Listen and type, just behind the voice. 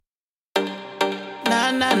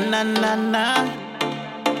na na na na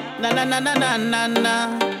na na na na na na na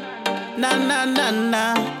na na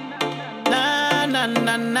na na na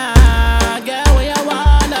na na. Girl, what you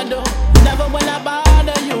wanna do? Never will I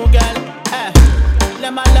bother you, girl.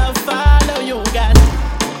 Let my love follow you, girl.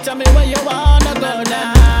 Tell me where you wanna go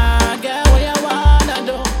now. Girl, what you wanna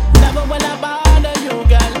do? Never will I bother you,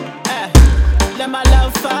 girl. Let my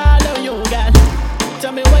love follow you, girl.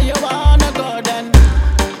 Tell me where you wanna go then.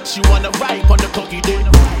 She wanna ride on the cookie day.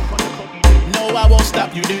 No, I won't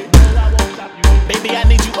stop you, dude. Baby, I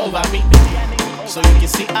need you over me, so you can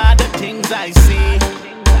see all the things I see.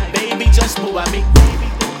 Baby, just move on me.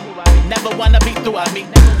 Never wanna be through on me.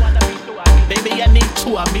 Baby, I need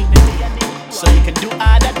two of me, so you can do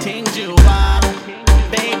all the things you want.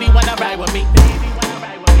 Baby, wanna ride with me,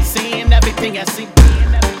 seeing everything I see.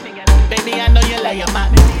 Baby, I know you like your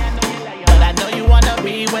man, but I know you wanna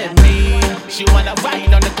be with me. She wanna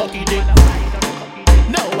ride on the cookie dick.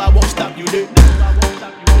 No, I won't stop you, dude.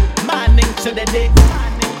 Morning to the day.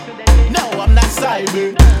 No, I'm not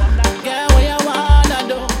cyber. Girl, what you wanna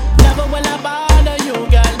do? Never will I bother you,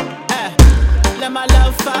 girl. Let my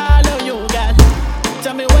love follow you, girl.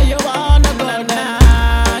 Tell me where you wanna go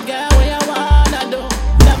now. Girl, what you wanna do?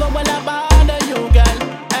 Never will I bother you, girl.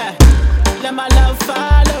 Let my love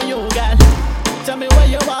follow you, girl. Tell me where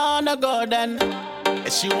you wanna go then.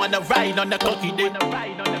 She wanna ride on the cookie dick.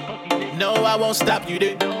 No, I won't stop you,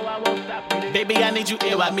 dude. Baby, I need you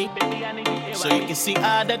here with me, so you can see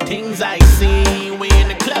all the things I see. We in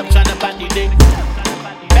the club tryna party dick.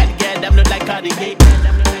 Bad girl, them look like Cardi B.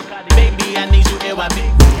 Baby, I need you here with me,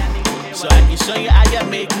 so I can show you how you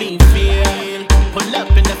make me feel. Pull up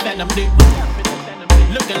in the Phantom, dude.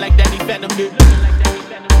 Looking like Daddy Phantom, dude.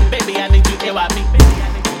 Baby, I need you here with me.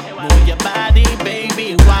 Move your body,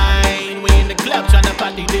 baby, wine. We in the club tryna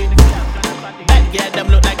party dick. Bad girl, them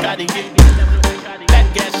look like Cardi B. Bad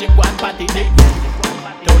girl, she want party dick.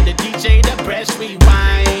 Told the DJ to press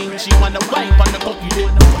rewind. She wanna wipe on the cookie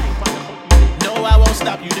dick. No, I won't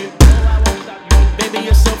stop you, dude. Baby,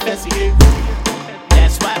 you're so fancy, dude.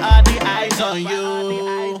 That's why all the eyes on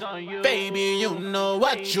you. Baby, you know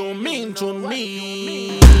what you mean to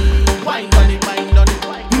me. Wine on it, wine on it.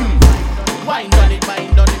 Wine on it,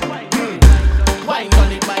 wine on it. Wine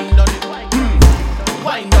on it, wine on it.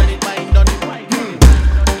 Wine on it, wine on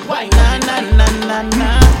it. Wine na na na na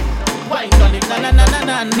na. Wine on it, na na na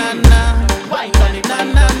na na na. wine on it, Na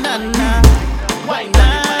na na na. wine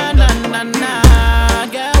Na on na it. na na.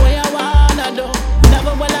 Girl, what you wanna do?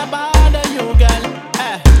 Never will I bother you, girl.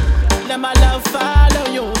 Let my love follow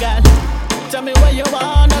you, girl. Tell me where you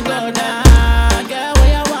wanna go now.